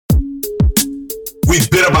We've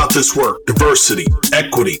been about this work: diversity,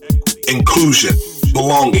 equity, inclusion,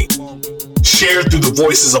 belonging. Shared through the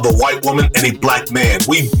voices of a white woman and a black man,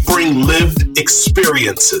 we bring lived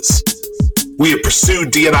experiences. We have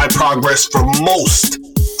pursued D&I progress for most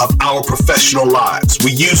of our professional lives.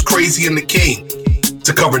 We use Crazy and the King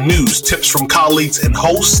to cover news, tips from colleagues, and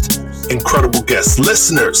host incredible guests.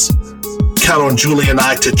 Listeners, count on Julie and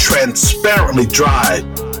I to transparently drive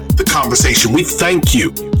the conversation. We thank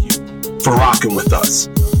you for rocking with us.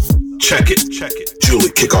 Check it.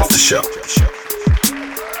 Julie, kick off the show.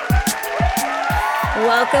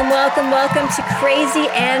 Welcome to Crazy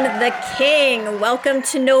and the King. Welcome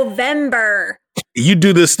to November. You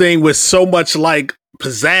do this thing with so much like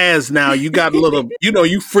pizzazz now. You got a little,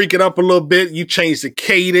 you freak it up a little bit. You change the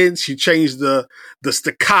cadence, you change the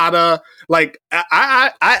staccato. Like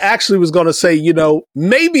I actually was going to say,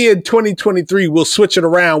 maybe in 2023, we'll switch it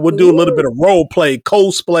around. We'll do a little bit of role play,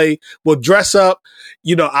 cosplay. We'll dress up.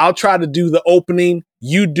 I'll try to do the opening.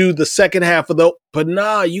 You do the second half of but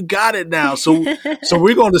nah, you got it now. So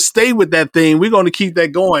we're going to stay with that thing. We're going to keep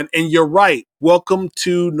that going. And you're right. Welcome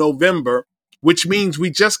to November, which means we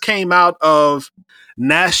just came out of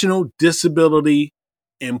National Disability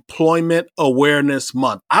Employment Awareness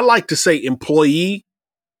Month. I like to say employee,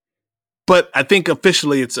 but I think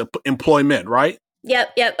officially it's employment, right?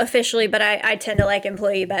 Yep, officially, but I tend to like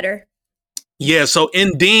employee better. Yeah, so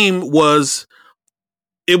Indeem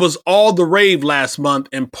it was all the rave last month,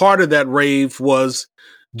 and part of that rave was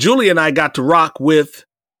Julie and I got to rock with,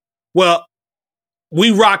 we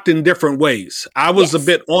rocked in different ways. I was a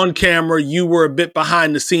bit on camera. You were a bit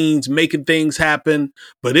behind the scenes making things happen,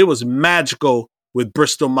 but it was magical with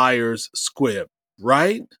Bristol Myers Squibb,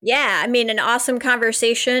 right? Yeah. I mean, an awesome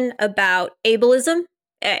conversation about ableism.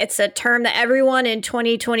 It's a term that everyone in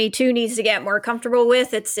 2022 needs to get more comfortable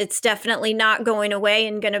with. It's definitely not going away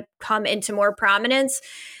and going to come into more prominence.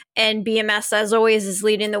 And BMS, as always, is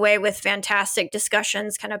leading the way with fantastic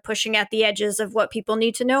discussions, kind of pushing at the edges of what people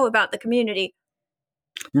need to know about the community.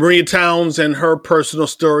 Maria Towns and her personal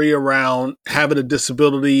story around having a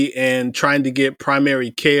disability and trying to get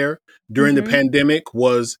primary care during the pandemic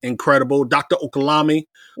was incredible. Dr. Okalami.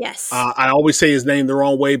 Yes. I always say his name the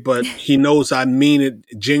wrong way, but he knows I mean it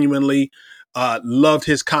genuinely. Loved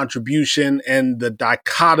his contribution and the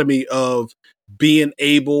dichotomy of being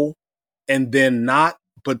able and then not,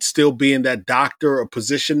 but still being that doctor or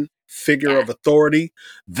position figure of authority.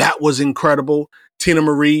 That was incredible. Tina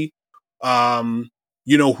Marie,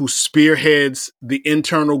 who spearheads the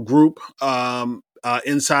internal group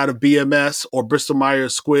inside of BMS or Bristol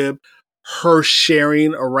Myers Squibb, her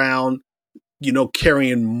sharing around,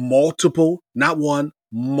 carrying multiple, not one,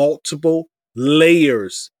 multiple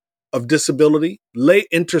layers of disability,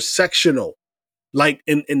 intersectional, like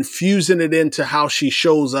infusing it into how she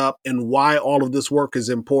shows up and why all of this work is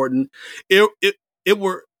important. It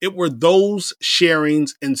were those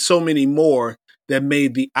sharings and so many more that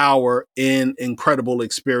made the hour an incredible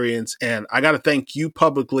experience. And I got to thank you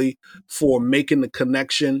publicly for making the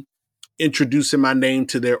connection, introducing my name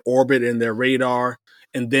to their orbit and their radar,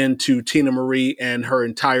 and then to Tina Marie and her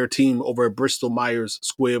entire team over at Bristol Myers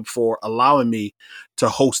Squibb for allowing me to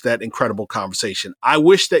host that incredible conversation. I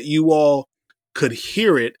wish that you all could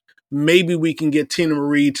hear it. Maybe we can get Tina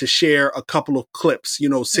Marie to share a couple of clips,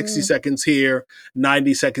 60 seconds here,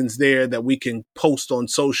 90 seconds there that we can post on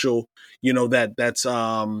social, that's,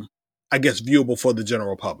 I guess, viewable for the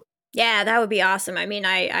general public. Yeah, that would be awesome. I mean,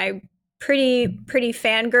 I pretty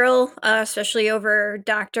fangirl, especially over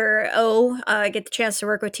Dr. O. I get the chance to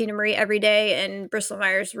work with Tina Marie every day, and Bristol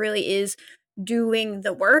Myers really is doing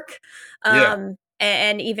the work. And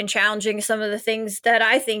even challenging some of the things that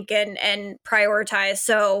I think and prioritize.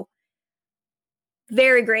 So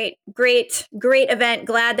very great event.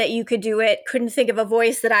 Glad that you could do it. Couldn't think of a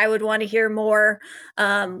voice that I would want to hear more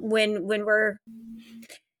when we're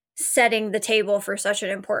setting the table for such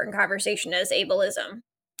an important conversation as ableism.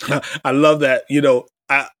 I love that.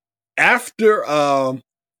 After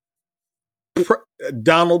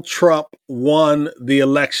Donald Trump won the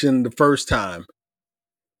election the first time,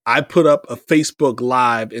 I put up a Facebook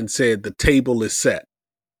Live and said, the table is set.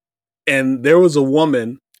 And there was a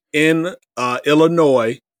woman in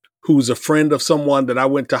Illinois who's a friend of someone that I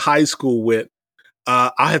went to high school with.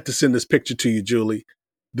 I have to send this picture to you, Julie.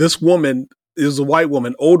 This woman is a white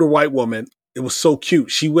woman, older white woman. It was so cute.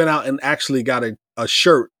 She went out and actually got a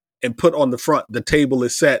shirt and put on the front, the table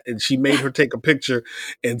is set. And she made her take a picture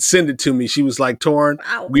and send it to me. She was like, Torrin,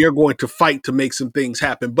 we are going to fight to make some things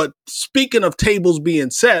happen. But speaking of tables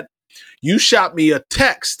being set, you shot me a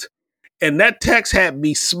text, and that text had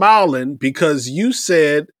me smiling because you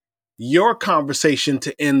said your conversation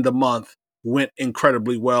to end the month went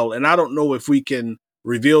incredibly well. And I don't know if we can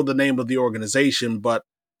reveal the name of the organization, but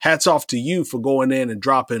hats off to you for going in and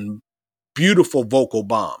dropping beautiful vocal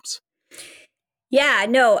bombs. Yeah,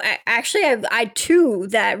 no, I too,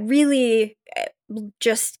 that really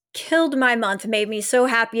just killed my month, made me so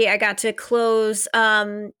happy. I got to close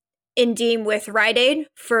Indeem with Rite Aid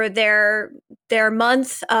for their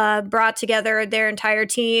month, brought together their entire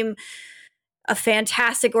team, a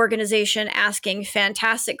fantastic organization asking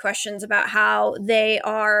fantastic questions about how they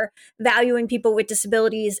are valuing people with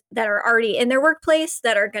disabilities that are already in their workplace,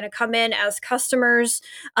 that are going to come in as customers.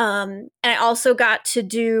 And I also got to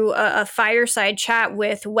do a fireside chat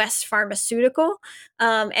with West Pharmaceutical,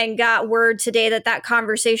 and got word today that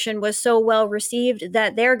conversation was so well received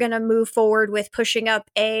that they're going to move forward with pushing up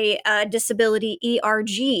a disability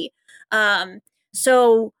ERG.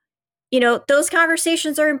 So, those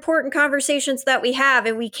conversations are important conversations that we have,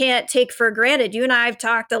 and we can't take for granted. You and I have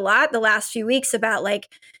talked a lot the last few weeks about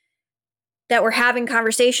that we're having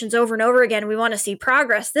conversations over and over again. We want to see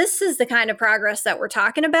progress. This is the kind of progress that we're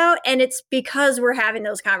talking about, and it's because we're having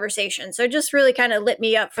those conversations. So it just really kind of lit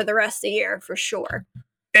me up for the rest of the year, for sure.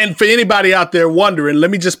 And for anybody out there wondering,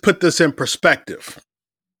 let me just put this in perspective.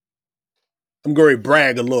 I'm going to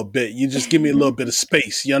brag a little bit. You just give me a little bit of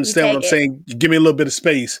space. You understand what I'm saying? You give me a little bit of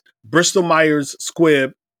space. Bristol Myers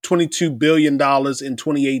Squibb, $22 billion in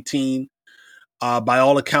 2018. By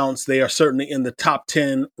all accounts, they are certainly in the top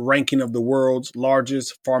 10 ranking of the world's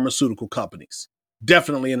largest pharmaceutical companies.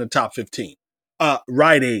 Definitely in the top 15.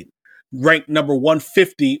 Rite Aid, ranked number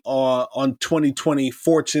 150 on 2020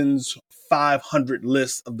 Fortune's 500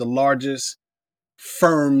 list of the largest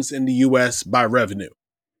firms in the U.S. by revenue.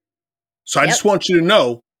 So I just want you to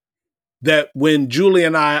know that when Julie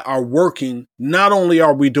and I are working, not only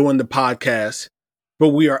are we doing the podcast, but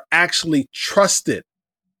we are actually trusted.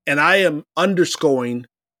 And I am underscoring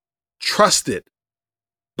trusted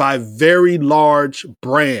by very large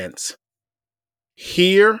brands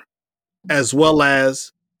here as well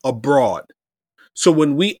as abroad. So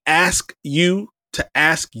when we ask you to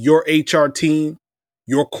ask your HR team,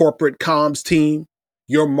 your corporate comms team,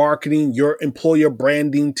 your marketing, your employer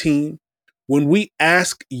branding team, when we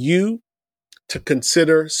ask you to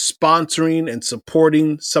consider sponsoring and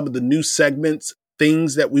supporting some of the new segments,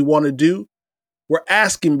 things that we want to do, we're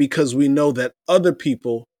asking because we know that other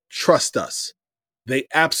people trust us. They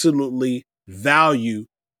absolutely value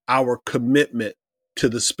our commitment to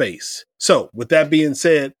the space. So with that being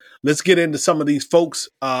said, let's get into some of these folks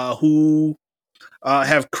who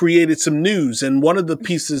have created some news. And one of the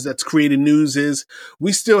pieces that's created news is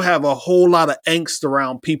we still have a whole lot of angst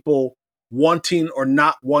around people wanting or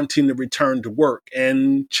not wanting to return to work.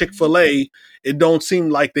 And Chick-fil-A, it don't seem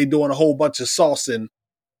like they're doing a whole bunch of saucing.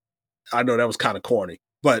 I know that was kind of corny,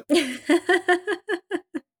 but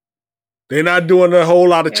they're not doing a whole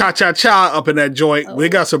lot of cha-cha-cha up in that joint. Oh. We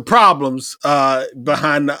got some problems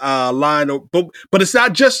behind the line. But it's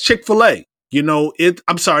not just Chick-fil-A.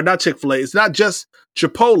 I'm sorry, not Chick-fil-A. It's not just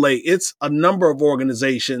Chipotle. It's a number of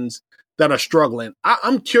organizations that are struggling.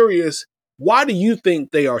 I'm curious, why do you think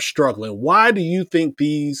they are struggling? Why do you think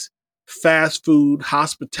these fast food,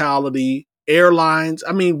 hospitality, airlines,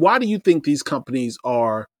 why do you think these companies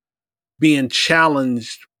are being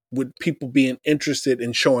challenged with people being interested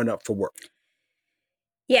in showing up for work?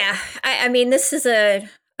 Yeah, I mean, this is a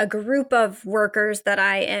group of workers that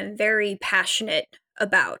I am very passionate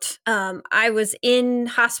about. I was in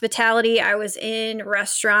hospitality. I was in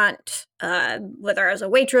restaurant, whether I was a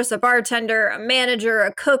waitress, a bartender, a manager,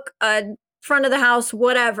 a cook, a front of the house,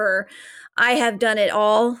 whatever. I have done it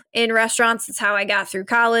all in restaurants. It's how I got through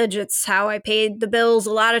college. It's how I paid the bills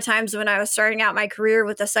a lot of times when I was starting out my career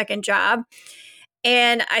with a second job.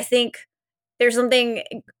 And I think there's something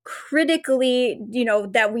critically,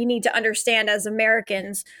 that we need to understand as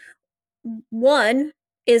Americans. One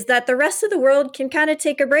is that the rest of the world can kind of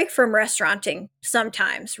take a break from restauranting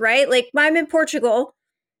sometimes, right? Like I'm in Portugal.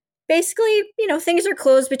 Basically, things are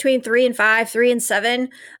closed between 3 and 5, 3 and 7.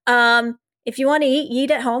 If you want to eat, you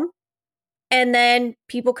eat at home. And then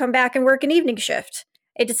people come back and work an evening shift.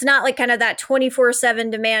 It's not like kind of that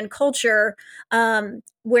 24/7 demand culture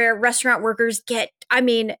where restaurant workers get,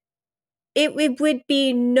 it would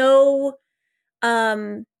be no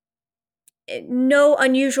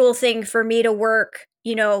unusual thing for me to work,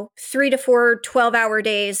 3 to 4 12-hour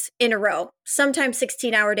days in a row, sometimes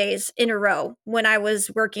 16-hour days in a row when I was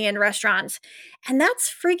working in restaurants. And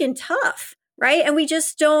that's freaking tough. Right. And we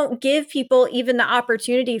just don't give people even the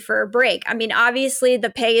opportunity for a break. Obviously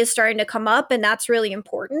the pay is starting to come up and that's really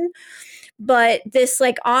important. But this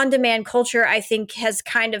on-demand culture, I think, has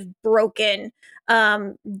kind of broken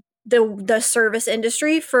the service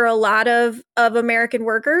industry for a lot of American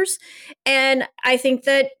workers. And I think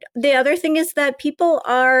that the other thing is that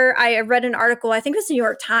I read an article, I think it was the New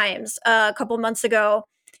York Times, a couple months ago,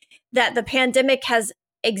 that the pandemic has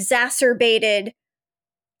exacerbated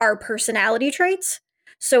our personality traits.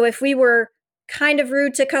 So if we were kind of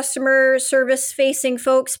rude to customer service facing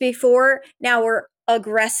folks before, now we're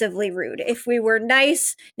aggressively rude. If we were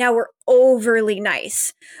nice, now we're overly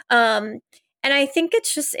nice. And I think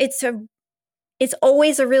it's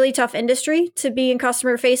always a really tough industry to be in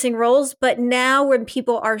customer facing roles. But now when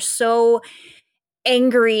people are so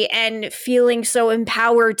angry and feeling so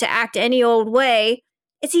empowered to act any old way,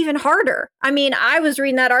 it's even harder. I mean, I was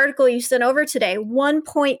reading that article you sent over today,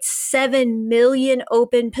 1.7 million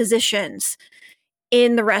open positions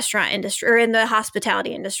in the restaurant industry or in the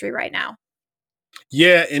hospitality industry right now.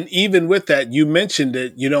 Yeah, and even with that, you mentioned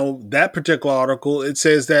it, that particular article, it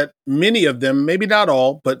says that many of them, maybe not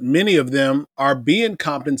all, but many of them are being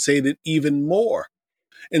compensated even more.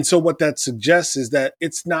 And so what that suggests is that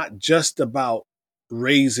it's not just about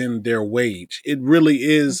raising their wage. It really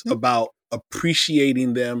is about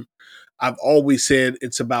appreciating them. I've always said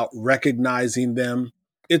it's about recognizing them.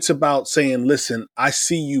 It's about saying, listen, I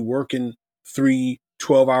see you working 3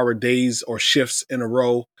 12-hour days or shifts in a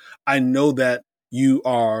row. I know that you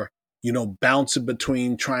are, bouncing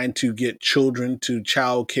between trying to get children to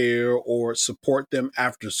childcare or support them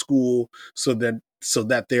after school so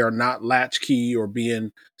that they are not latchkey or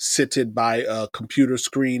being sitted by a computer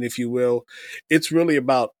screen, if you will. It's really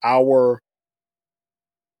about our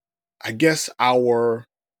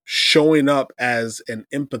showing up as an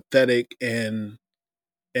empathetic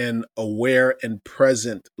and aware and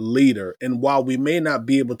present leader. And while we may not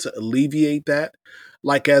be able to alleviate that,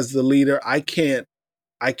 like as the leader, I can't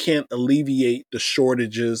alleviate the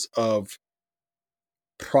shortages of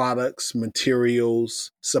products,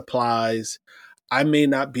 materials, supplies. I may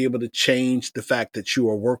not be able to change the fact that you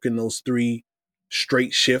are working those 3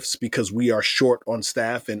 straight shifts because we are short on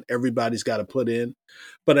staff and everybody's got to put in.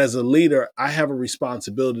 But as a leader, I have a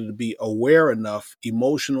responsibility to be aware enough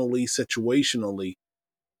emotionally, situationally,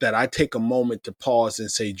 that I take a moment to pause and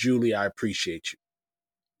say, Julie, I appreciate you.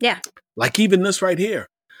 Yeah. Like even this right here.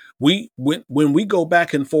 When we go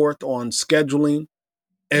back and forth on scheduling,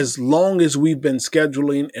 as long as we've been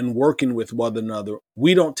scheduling and working with one another,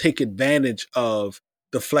 we don't take advantage of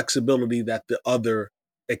the flexibility that the other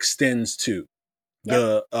extends to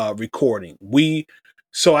the recording.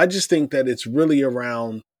 So I just think that it's really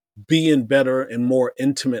around being better and more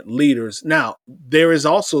intimate leaders. Now, there is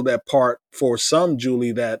also that part for some,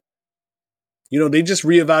 Julie, that they just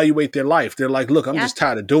reevaluate their life. They're like, look, I'm just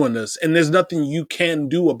tired of doing this. And there's nothing you can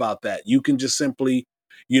do about that. You can just simply,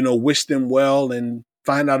 wish them well and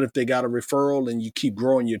find out if they got a referral, and you keep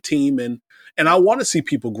growing your team. And I want to see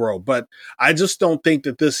people grow, but I just don't think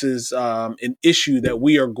that this is an issue that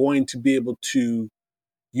we are going to be able to,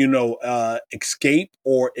 escape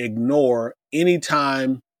or ignore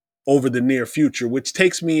anytime over the near future, which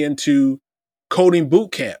takes me into coding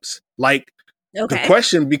boot camps. Like the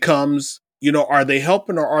question becomes, are they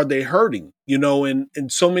helping or are they hurting? And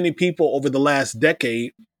so many people over the last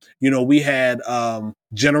decade, we had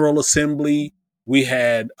General Assembly, we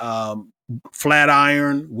had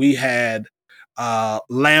Flatiron, we had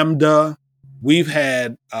Lambda, we've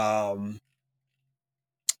had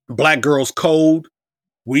Black Girls Code.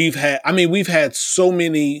 We've had so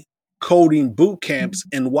many coding boot camps,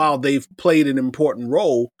 and while they've played an important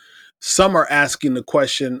role, some are asking the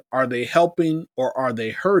question, are they helping or are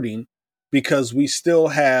they hurting? Because we still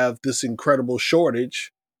have this incredible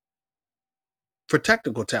shortage for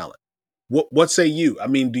technical talent. What say you? I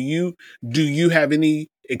mean, do you have any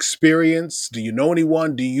experience? Do you know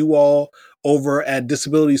anyone? Do you all over at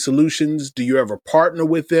Disability Solutions, do you ever partner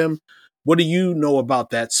with them? What do you know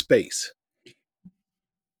about that space?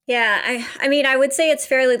 Yeah, I mean, I would say it's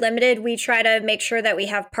fairly limited. We try to make sure that we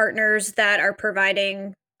have partners that are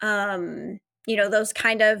providing, those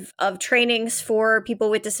kind of trainings for people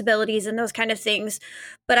with disabilities and those kind of things.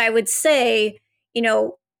 But I would say,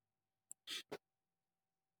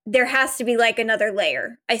 there has to be like another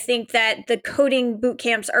layer. I think that the coding boot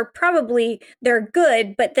camps are they're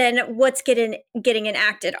good, but then what's getting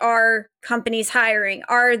enacted? Are companies hiring?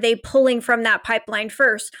 Are they pulling from that pipeline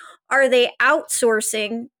first? Are they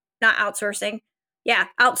outsourcing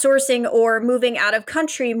or moving out of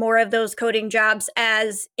country more of those coding jobs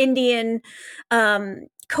as Indian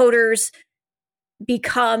coders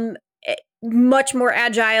become much more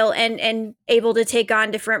agile and able to take on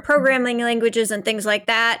different programming languages and things like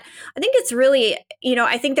that. I think it's really,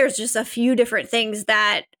 I think there's just a few different things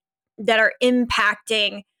that are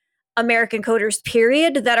impacting American coders,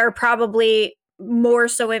 period, that are probably more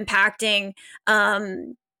so impacting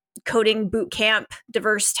coding boot camp,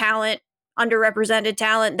 diverse talent, underrepresented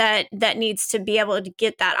talent that needs to be able to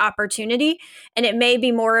get that opportunity. And it may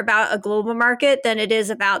be more about a global market than it is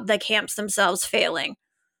about the camps themselves failing.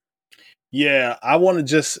 Yeah, I want to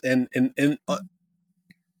just in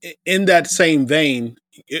that same vein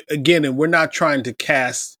again, and we're not trying to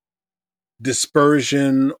cast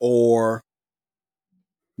dispersion or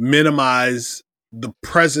minimize the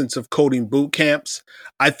presence of coding boot camps.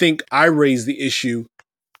 I think I raised the issue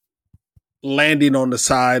landing on the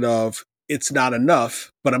side of it's not enough,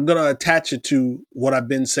 but I'm going to attach it to what I've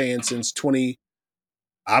been saying since 14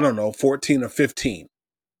 or 15.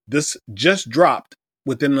 This just dropped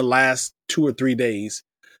within the last 2 or 3 days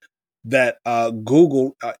that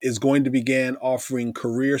Google is going to begin offering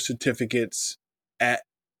career certificates at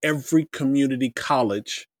every community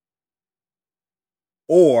college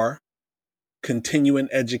or continuing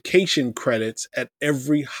education credits at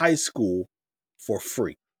every high school for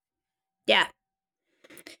free. Yeah.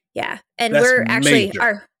 Yeah. And That's we're actually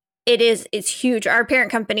major. it's huge. Our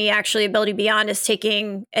parent company, actually, Ability Beyond, is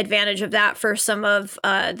taking advantage of that for some of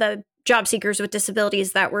the job seekers with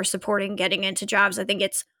disabilities that we're supporting getting into jobs. I think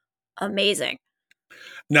it's amazing.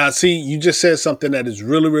 Now, see, you just said something that is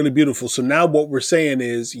really, really beautiful. So now what we're saying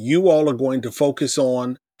is you all are going to focus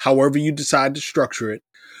on however you decide to structure it,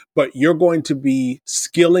 but you're going to be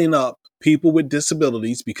skilling up people with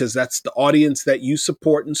disabilities because that's the audience that you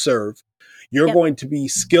support and serve. You're Yep. going to be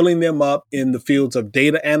skilling them up in the fields of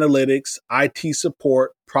data analytics, IT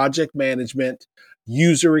support, project management,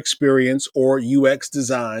 user experience, or UX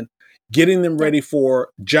design, getting them ready for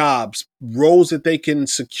jobs, roles that they can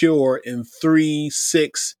secure in 3,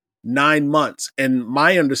 6, 9 months. And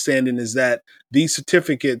my understanding is that these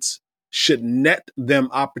certificates should net them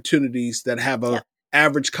opportunities that have a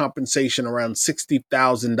average compensation around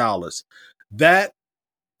 $60,000. That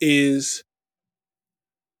is,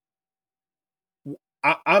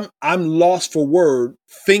 I'm lost for word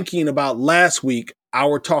thinking about last week.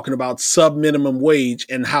 We're talking about sub minimum wage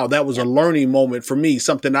and how that was a learning moment for me,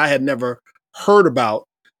 something I had never heard about.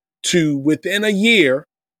 To within a year,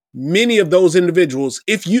 many of those individuals,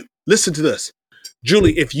 if you listen to this,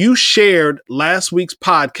 Julie, if you shared last week's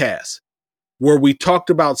podcast where we talked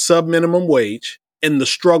about sub minimum wage and the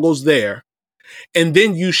struggles there, and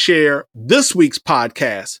then you share this week's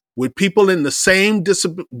podcast with people in the same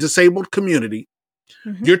disabled community,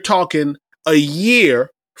 you're talking a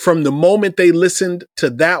year from the moment they listened to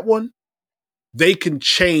that one, they can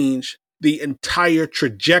change the entire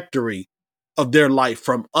trajectory of their life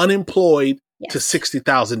from unemployed to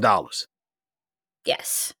 $60,000.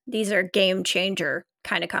 Yes. These are game changer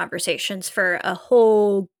kind of conversations for a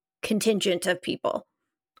whole contingent of people.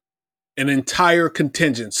 An entire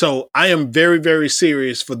contingent. So I am very, very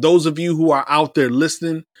serious. For those of you who are out there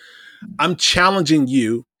listening, I'm challenging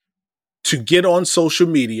you to get on social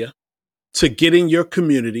media, to get in your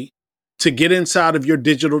community, to get inside of your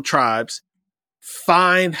digital tribes,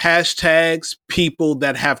 find hashtags, people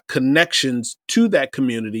that have connections to that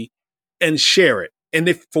community and share it. And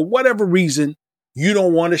if for whatever reason you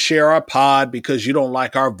don't want to share our pod because you don't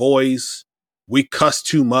like our voice, we cuss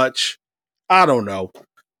too much, I don't know,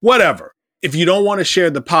 whatever. If you don't want to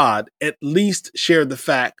share the pod, at least share the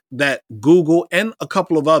fact that Google and a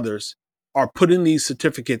couple of others are putting these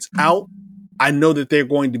certificates out. I know that they're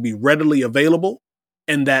going to be readily available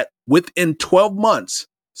and that within 12 months,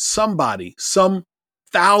 some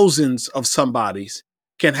thousands of somebodies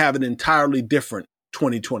can have an entirely different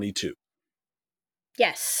 2022.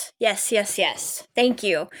 Yes. Thank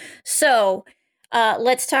you. So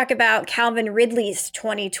let's talk about Calvin Ridley's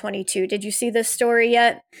 2022. Did you see this story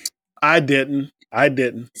yet? I didn't.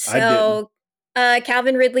 So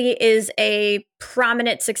Calvin Ridley is a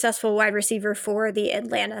prominent, successful wide receiver for the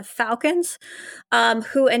Atlanta Falcons,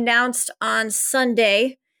 who announced on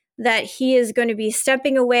Sunday that he is going to be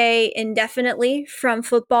stepping away indefinitely from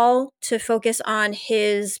football to focus on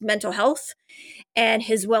his mental health and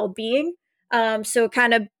his well-being. So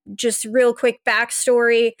kind of just real quick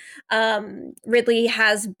backstory. Ridley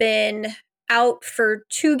has been out for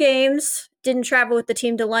 2 games, didn't travel with the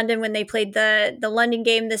team to London when they played the London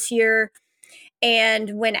game this year.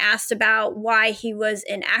 And when asked about why he was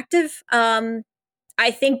inactive,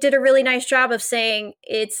 I think did a really nice job of saying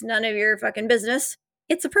it's none of your fucking business.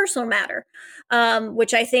 It's a personal matter,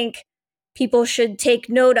 which I think people should take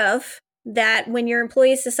note of, that when your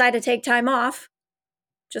employees decide to take time off,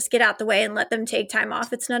 just get out the way and let them take time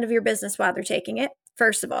off. It's none of your business why they're taking it,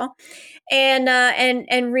 first of all.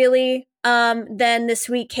 And really, then this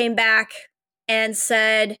week came back and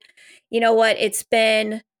said, you know what, it's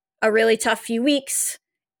been a really tough few weeks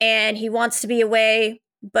and he wants to be away,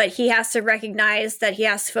 but he has to recognize that he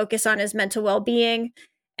has to focus on his mental well-being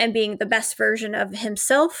and being the best version of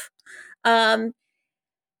himself. And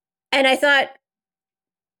I thought,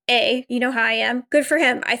 you know how I am. Good for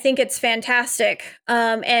him. I think it's fantastic.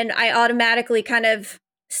 And I automatically kind of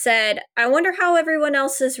said, I wonder how everyone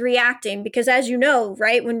else is reacting, because as you know,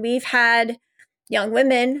 right, when we've had young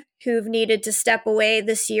women who've needed to step away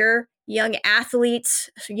this year, young athletes,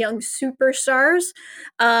 young superstars,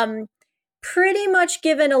 pretty much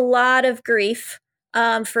given a lot of grief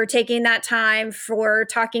for taking that time, for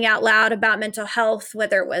talking out loud about mental health,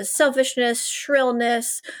 whether it was selfishness,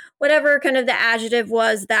 shrillness, whatever kind of the adjective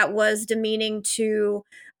was that was demeaning to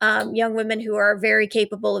young women who are very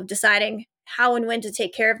capable of deciding how and when to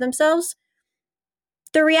take care of themselves.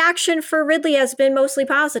 The reaction for Ridley has been mostly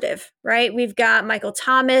positive, right? We've got Michael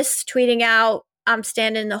Thomas tweeting out, I'm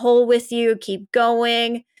standing in the hole with you, keep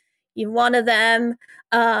going. You're one of them.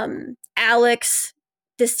 Alex,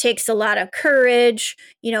 this takes a lot of courage,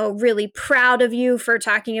 really proud of you for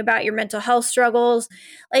talking about your mental health struggles.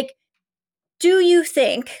 Like, do you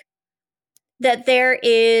think that there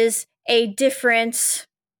is a difference,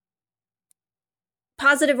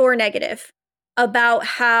 positive or negative, about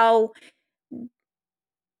how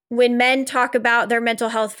when men talk about their mental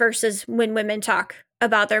health versus when women talk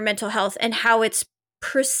about their mental health and how it's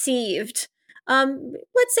perceived,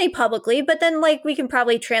 let's say publicly, but then we can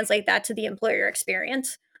probably translate that to the employer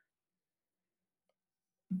experience?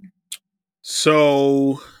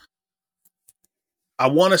 So I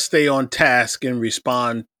want to stay on task and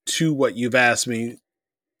respond to what you've asked me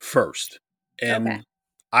first. And okay.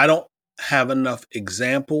 I don't have enough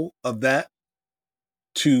example of that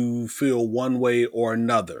to feel one way or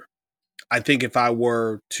another. I think if I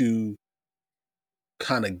were to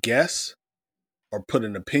kind of guess or put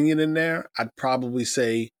an opinion in there, I'd probably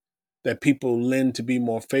say that people lend to be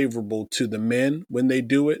more favorable to the men when they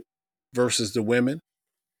do it versus the women.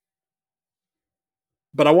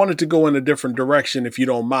 But I wanted to go in a different direction, if you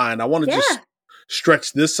don't mind. I want to just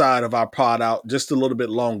stretch this side of our pod out just a little bit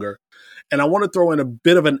longer. And I want to throw in a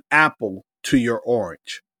bit of an apple to your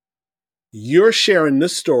orange. You're sharing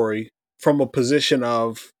this story from a position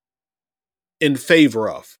of in favor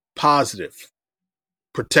of, positive,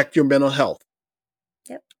 protect your mental health.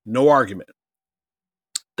 Yep. No argument.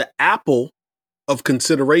 The apple of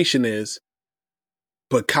consideration is,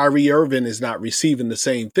 but Kyrie Irving is not receiving the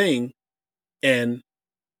same thing. And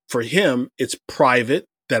for him, it's private,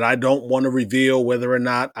 that I don't want to reveal whether or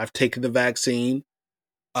not I've taken the vaccine.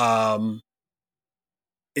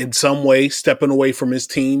 In some way, stepping away from his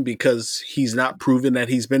team because he's not proven that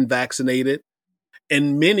he's been vaccinated.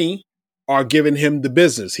 And many are giving him the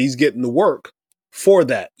business. He's getting the work for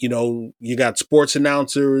that. You got sports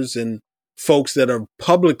announcers and folks that have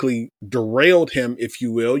publicly derailed him, if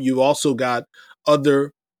you will. You've also got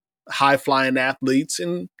other high-flying athletes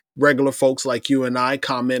and regular folks like you and I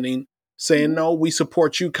commenting, saying, no, we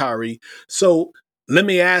support you, Kyrie. So let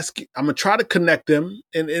me ask, I'm going to try to connect them.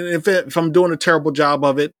 And if I'm doing a terrible job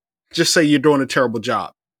of it, just say you're doing a terrible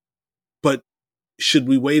job. But should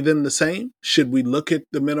we weigh them the same? Should we look at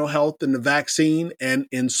the mental health and the vaccine and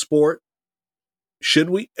in sport?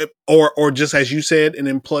 Should we? Or just as you said,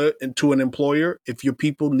 to an employer, if your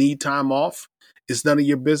people need time off, it's none of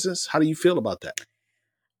your business. How do you feel about that?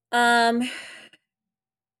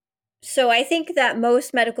 So I think that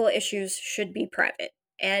most medical issues should be private,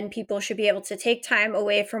 and people should be able to take time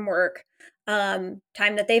away from work, time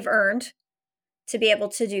that they've earned, to be able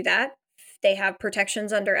to do that. They have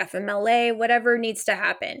protections under FMLA, whatever needs to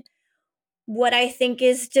happen. What I think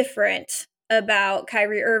is different about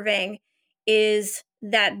Kyrie Irving is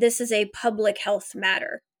that this is a public health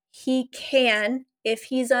matter. He can, if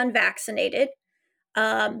he's unvaccinated,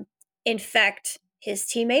 infect his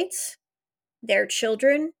teammates, their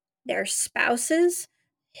children, their spouses,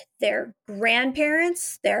 their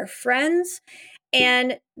grandparents, their friends.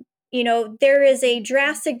 And, there is a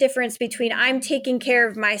drastic difference between I'm taking care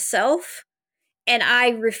of myself and I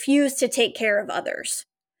refuse to take care of others.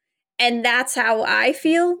 And that's how I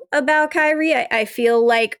feel about Kyrie. I feel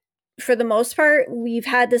like, for the most part, we've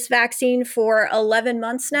had this vaccine for 11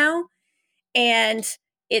 months now, and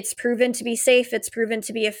it's proven to be safe. It's proven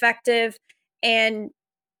to be effective. And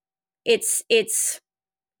it's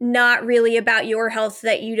not really about your health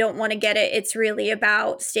that you don't want to get it. It's really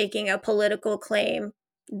about staking a political claim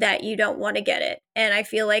that you don't want to get it. And I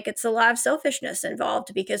feel like it's a lot of selfishness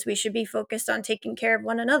involved, because we should be focused on taking care of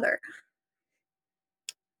one another.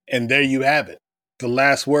 And there you have it. The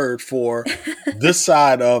last word for this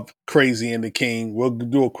side of Crazy and the King. We'll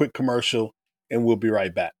do a quick commercial and we'll be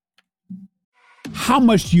right back. How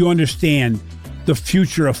much do you understand the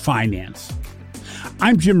future of finance?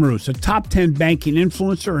 I'm Jim Roos, a top 10 banking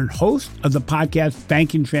influencer and host of the podcast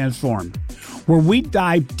Banking Transformed, where we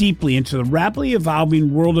dive deeply into the rapidly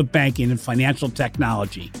evolving world of banking and financial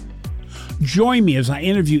technology. Join me as I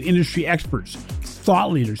interview industry experts,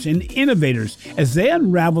 thought leaders, and innovators as they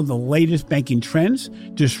unravel the latest banking trends,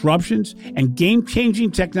 disruptions, and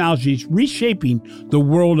game-changing technologies reshaping the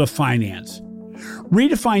world of finance.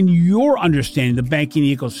 Redefine your understanding of the banking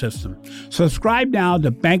ecosystem. Subscribe now to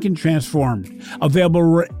Banking Transformed,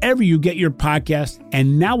 available wherever you get your podcast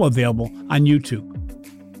and now available on YouTube.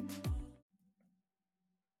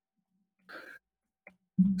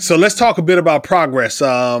 So let's talk a bit about progress.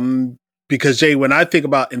 Because Jay, when I think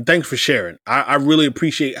about, and thanks for sharing, I really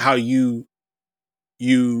appreciate how you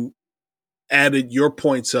added your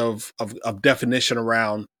points of definition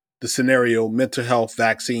around the scenario: mental health,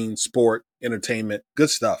 vaccine, sport, entertainment, good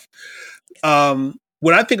stuff.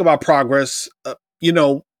 When I think about progress,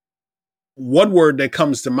 one word that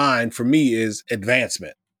comes to mind for me is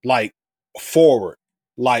advancement, like forward,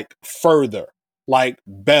 like further, like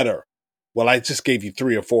better. Well, I just gave you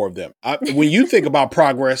 3 or 4 of them. When you think about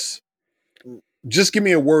progress, just give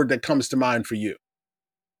me a word that comes to mind for you.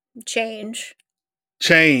 Change.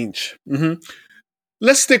 Mm-hmm.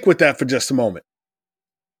 Let's stick with that for just a moment.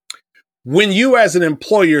 When you as an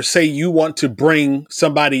employer say you want to bring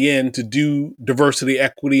somebody in to do diversity,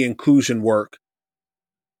 equity, inclusion work,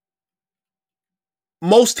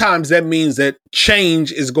 most times that means that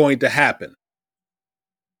change is going to happen.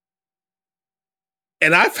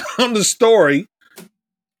 And I found a story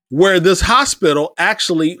where this hospital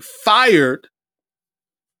actually fired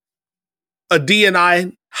a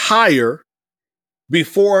D&I hire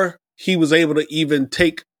before he was able to even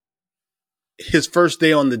take his first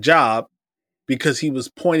day on the job, because he was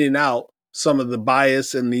pointing out some of the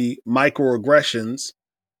bias and the microaggressions,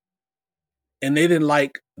 and they didn't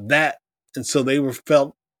like that. And so they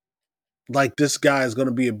felt like this guy is going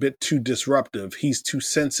to be a bit too disruptive. He's too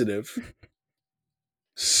sensitive.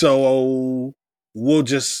 So we'll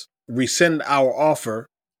just rescind our offer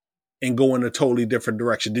and go in a totally different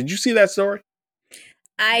direction. Did you see that story?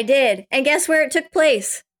 I did. And guess where it took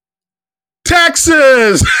place?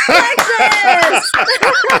 Texas! Texas!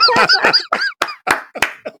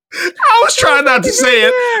 I was trying not to say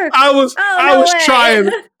it. I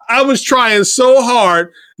was trying so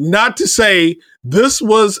hard not to say this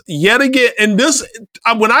was yet again. And this,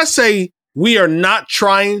 when I say we are not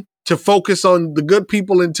trying to focus on the good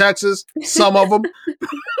people in Texas, some of them,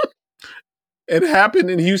 it happened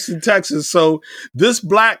in Houston, Texas. So this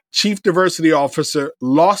Black chief diversity officer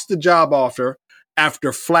lost the job offer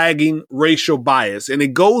after flagging racial bias. And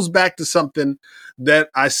it goes back to something that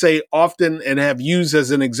I say often and have used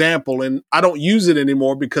as an example. And I don't use it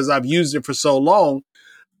anymore because I've used it for so long.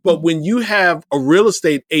 But when you have a real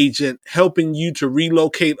estate agent helping you to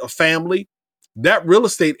relocate a family, that real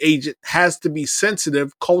estate agent has to be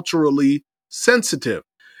sensitive, culturally sensitive.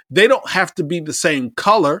 They don't have to be the same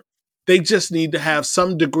color. They just need to have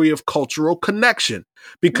some degree of cultural connection,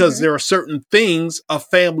 because there are certain things a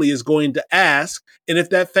family is going to ask. And if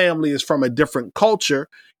that family is from a different culture,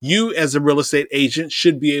 you as a real estate agent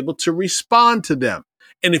should be able to respond to them.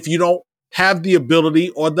 And if you don't have the ability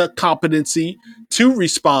or the competency to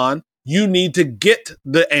respond, you need to get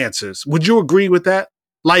the answers. Would you agree with that?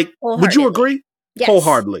 Like, would you agree? Yes.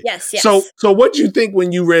 Wholeheartedly. Yes. So what did you think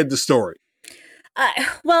when you read the story?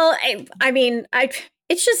 Well, I mean,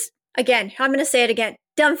 it's just, again, I'm going to say it again,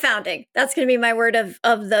 dumbfounding. That's going to be my word of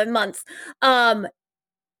the month.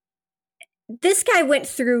 This guy went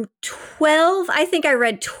through 12, I think I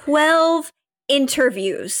read 12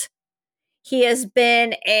 interviews. He has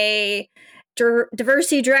been a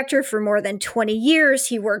diversity director for more than 20 years.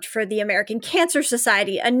 He worked for the American Cancer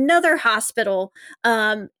Society, another hospital,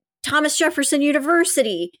 Thomas Jefferson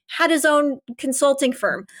University, had his own consulting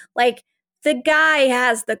firm. Like, the guy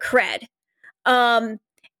has the cred.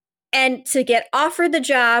 And to get offered the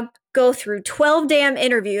job, go through 12 damn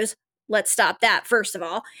interviews. Let's stop that, first of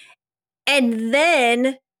all. And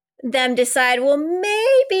then them decide, well,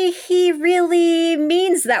 maybe he really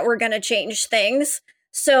means that we're going to change things.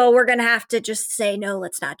 So we're going to have to just say, no,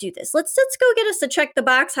 let's not do this. Let's go get us a check the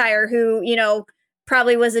box hire who,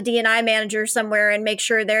 probably was a D&I manager somewhere, and make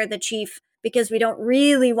sure they're the chief, because we don't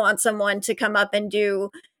really want someone to come up and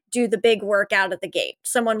do the big work out of the gate.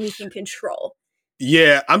 Someone we can control.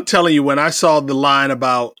 Yeah, I'm telling you, when I saw the line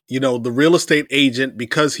about, the real estate agent,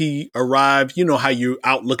 because he arrived, how you're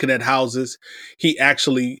out looking at houses, he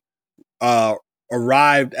actually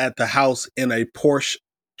arrived at the house in a Porsche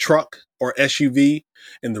truck or SUV,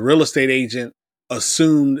 and the real estate agent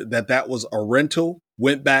assumed that that was a rental,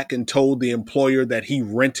 went back and told the employer that he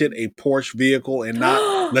rented a Porsche vehicle and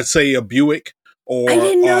not, let's say, a Buick. Or I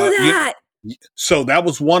didn't know that. So that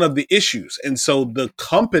was one of the issues. And so the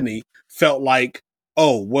company felt like,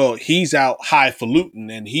 oh, well, he's out highfalutin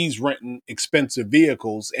and he's renting expensive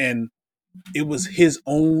vehicles. And it was his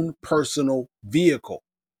own personal vehicle.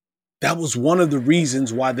 That was one of the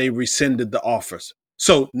reasons why they rescinded the offers.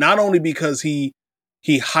 So not only because he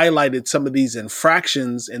highlighted some of these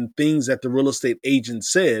infractions and things that the real estate agent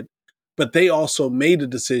said, but they also made a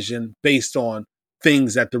decision based on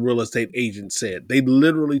things that the real estate agent said. They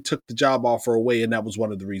literally took the job offer away, and that was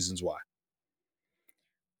one of the reasons why.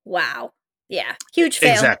 Wow. Yeah. Huge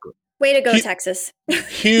fail. Exactly. Way to go, Texas.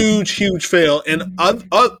 huge fail. And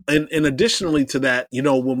additionally to that, you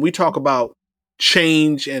know, when we talk about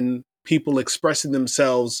change and people expressing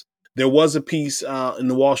themselves, there was a piece in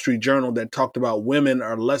the Wall Street Journal that talked about women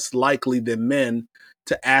are less likely than men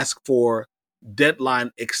to ask for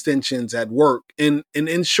deadline extensions at work. And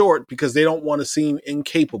in short, because they don't want to seem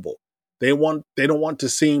incapable. They don't want to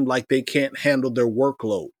seem like they can't handle their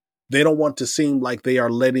workload. They don't want to seem like they are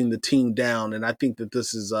letting the team down. And I think that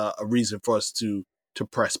this is a reason for us to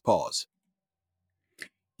press pause.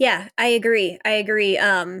 Yeah, I agree.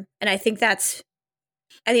 And I think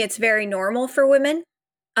it's very normal for women.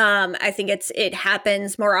 I think it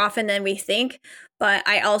happens more often than we think. But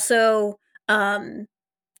I also,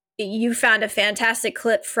 you found a fantastic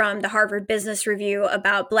clip from the Harvard Business Review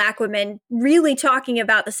about Black women really talking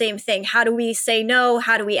about the same thing. How do we say no?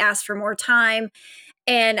 How do we ask for more time?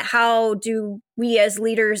 And how do we as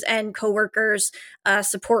leaders and coworkers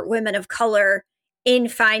support women of color in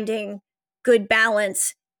finding good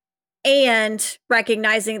balance and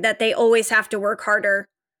recognizing that they always have to work harder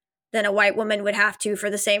than a white woman would have to for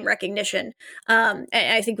the same recognition. And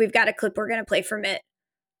I think we've got a clip we're going to play from it.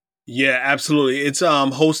 Yeah, absolutely. It's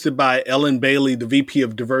hosted by Ellen Bailey, the VP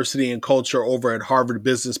of Diversity and Culture over at Harvard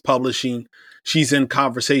Business Publishing. She's in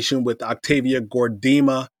conversation with Octavia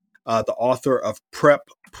Gordima, the author of Prep,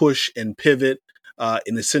 Push, and Pivot,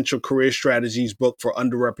 an essential career strategies book for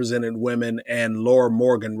underrepresented women, and Laura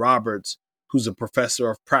Morgan Roberts, who's a professor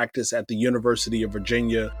of practice at the University of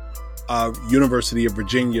Virginia's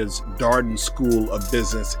Darden School of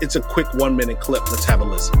Business. It's a quick 1-minute clip. Let's have a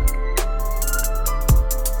listen.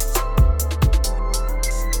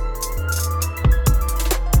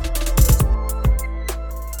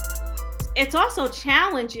 It's also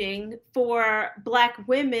challenging for Black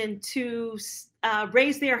women to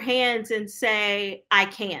raise their hands and say, I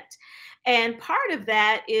can't. And part of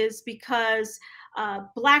that is because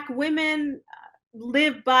Black women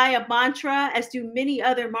live by a mantra, as do many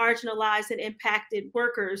other marginalized and impacted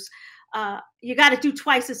workers. You got to do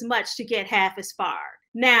twice as much to get half as far.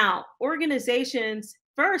 Now, organizations,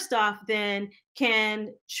 first off, then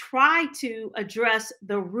can try to address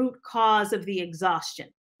the root cause of the exhaustion.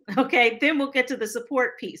 Okay, then we'll get to the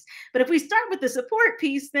support piece. But if we start with the support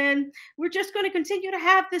piece, then we're just going to continue to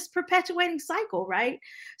have this perpetuating cycle, right?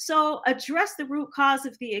 So address the root cause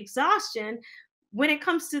of the exhaustion. When it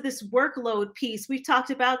comes to this workload piece, we've talked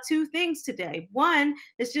about two things today. One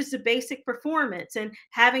is just a basic performance and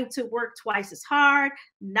having to work twice as hard,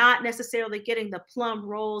 not necessarily getting the plum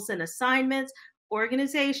roles and assignments.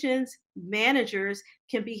 Organizations, managers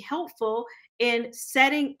can be helpful in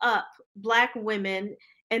setting up Black women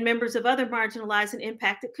and members of other marginalized and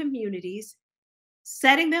impacted communities,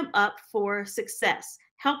 setting them up for success.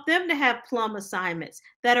 Help them to have plum assignments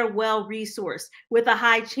that are well-resourced with a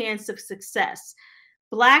high chance of success.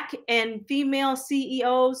 Black and female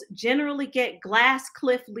CEOs generally get glass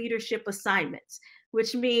cliff leadership assignments,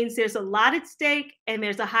 which means there's a lot at stake and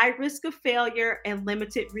there's a high risk of failure and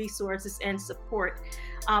limited resources and support,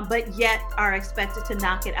 but yet are expected to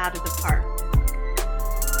knock it out of the park.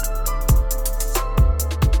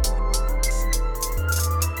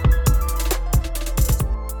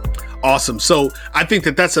 Awesome. So I think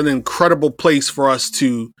that that's an incredible place for us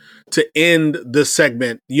to end this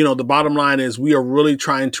segment. You know, the bottom line is we are really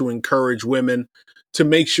trying to encourage women to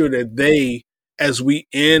make sure that they, as we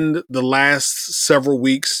end the last several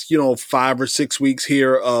weeks, 5 or 6 weeks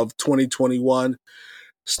here of 2021,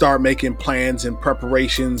 start making plans and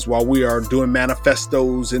preparations while we are doing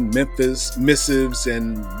manifestos and missives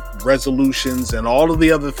and resolutions and all of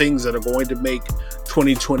the other things that are going to make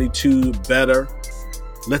 2022 better.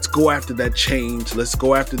 Let's go after that change. Let's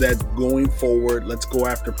go after that going forward. Let's go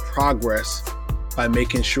after progress by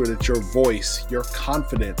making sure that your voice, your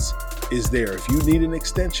confidence is there. If you need an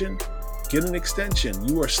extension, get an extension.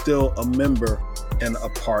 You are still a member and a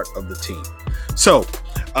part of the team. So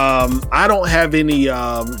I don't have any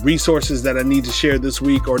resources that I need to share this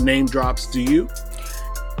week or name drops. Do you?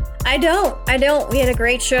 I don't. We had a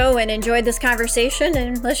great show and enjoyed this conversation,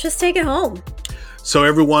 and let's just take it home. So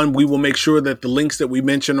everyone, we will make sure that the links that we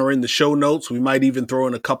mention are in the show notes. We might even throw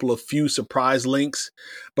in a couple of few surprise links.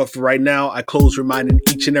 But for right now, I close reminding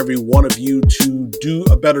each and every one of you to do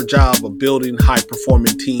a better job of building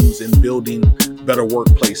high-performing teams and building better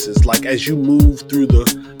workplaces. Like as you move through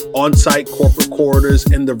the on-site corporate corridors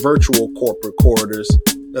and the virtual corporate corridors,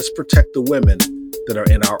 let's protect the women that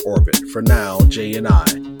are in our orbit. For now, Jay and I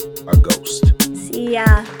are Ghost. See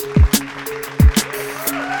ya.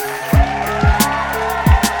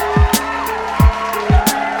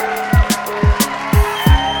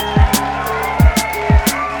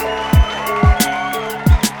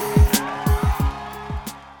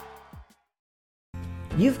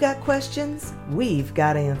 You've got questions, we've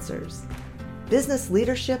got answers. Business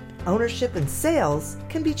leadership, ownership, and sales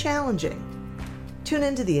can be challenging. Tune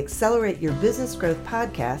into the Accelerate Your Business Growth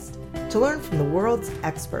podcast to learn from the world's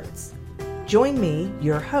experts. Join me,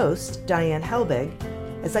 your host, Diane Helbig,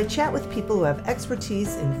 as I chat with people who have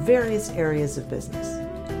expertise in various areas of business.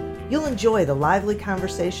 You'll enjoy the lively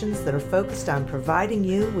conversations that are focused on providing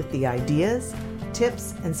you with the ideas,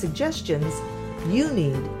 tips, and suggestions you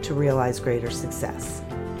need to realize greater success.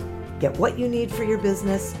 Get what you need for your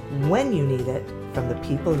business when you need it from the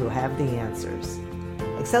people who have the answers.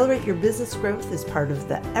 Accelerate Your Business Growth is part of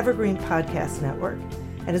the Evergreen Podcast Network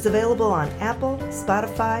and is available on Apple,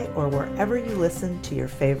 Spotify, or wherever you listen to your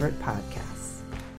favorite podcast.